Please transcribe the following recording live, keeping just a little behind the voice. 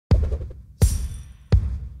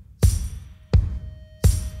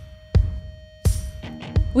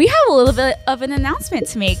We have a little bit of an announcement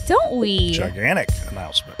to make, don't we? Gigantic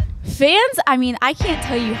announcement. Fans, I mean, I can't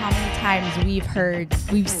tell you how many times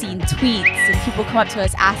we've seen tweets and people come up to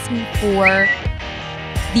us asking for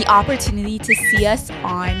the opportunity to see us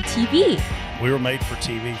on TV. We were made for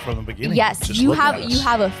TV from the beginning. Yes, you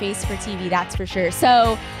have a face for TV, that's for sure.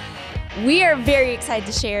 So we are very excited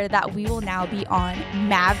to share that we will now be on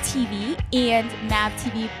MAV TV and MAV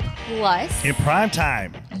TV Plus. In prime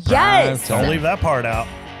time. Yes. Don't leave that part out.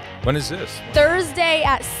 When is this? Thursday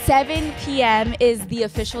at 7 p.m. is the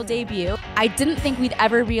official debut. I didn't think we'd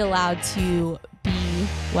ever be allowed to be,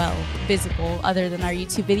 well, visible other than our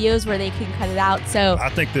YouTube videos where they can cut it out. So I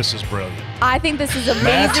think this is brilliant. I think this is amazing.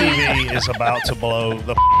 MAV TV is about to blow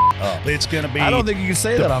the up. It's going to be I don't think you can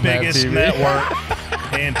say that on MAV biggest TV.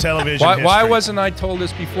 network in television Why history. wasn't I told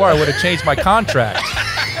this before? I would have changed my contract.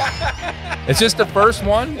 Is this the first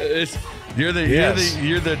one? You're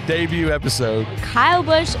the debut episode. Kyle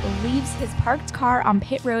Busch leaves his parked car on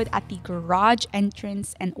pit road at the garage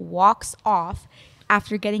entrance and walks off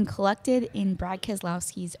after getting collected in Brad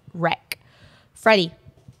Keselowski's wreck. Freddie.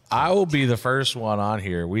 I will be the first one on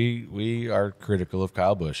here. We are critical of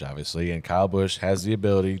Kyle Busch, obviously, and Kyle Busch has the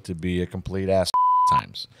ability to be a complete ass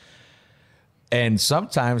times. And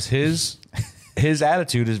sometimes his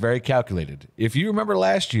attitude is very calculated. If you remember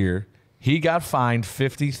last year, he got fined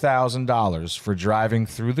 $50,000 for driving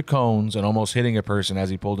through the cones and almost hitting a person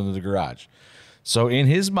as he pulled into the garage. So in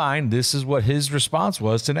his mind, this is what his response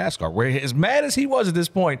was to NASCAR. Where as mad as he was at this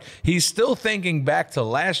point, he's still thinking back to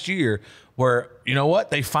last year where, you know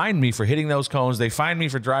what? They fined me for hitting those cones. They fined me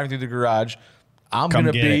for driving through the garage. You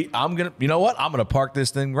know what? I'm going to park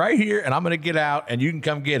this thing right here and I'm going to get out and you can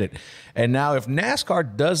come get it. And now if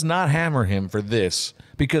NASCAR does not hammer him for this,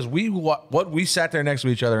 because we sat there next to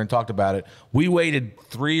each other and talked about it, we waited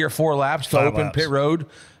 3 or 4 laps to open pit road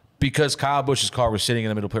because Kyle Busch's car was sitting in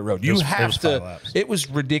the middle of pit road. It was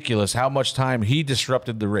ridiculous how much time he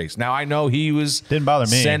disrupted the race. Now I know he was Didn't bother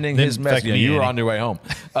me. sending his message. Yeah, you were on your way home.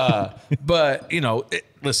 But you know,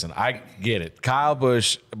 listen, I get it. Kyle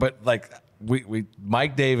Busch, but like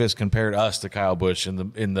Mike Davis compared us to Kyle Busch in the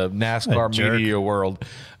NASCAR media world.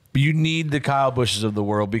 You need the Kyle Busches of the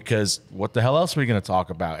world because what the hell else are we going to talk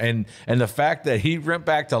about? And the fact that he went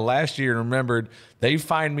back to last year and remembered they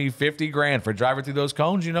fined me $50,000 for driving through those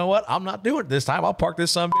cones. You know what? I'm not doing it this time. I'll park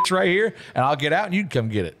this son of a bitch right here and I'll get out and you can come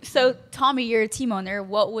get it. So Tommy, you're a team owner.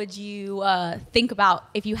 What would you think about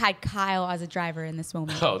if you had Kyle as a driver in this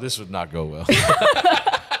moment? Oh, this would not go well.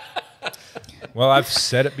 Well, I've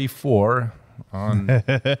said it before on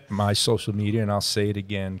my social media, and I'll say it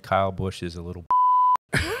again. Kyle Busch is a little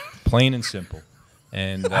plain and simple.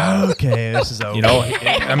 And okay, this is over. You know,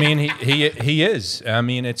 I mean, he is. I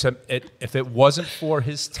mean, if it wasn't for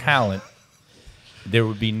his talent, there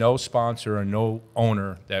would be no sponsor or no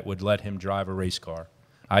owner that would let him drive a race car.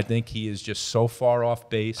 I think he is just so far off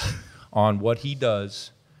base on what he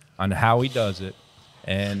does, on how he does it.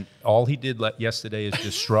 And all he did yesterday is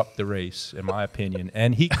disrupt the race, in my opinion.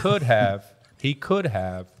 And he could have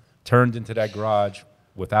turned into that garage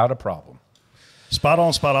without a problem. Spot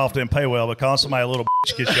on, spot off didn't pay well, but calling somebody a little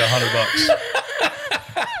bitch gets you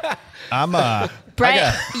 $100. I'm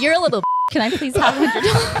Brett, you're a little. Can I please have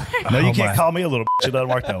 $100? No, you can't call me a little bitch. It doesn't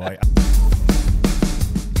work that way.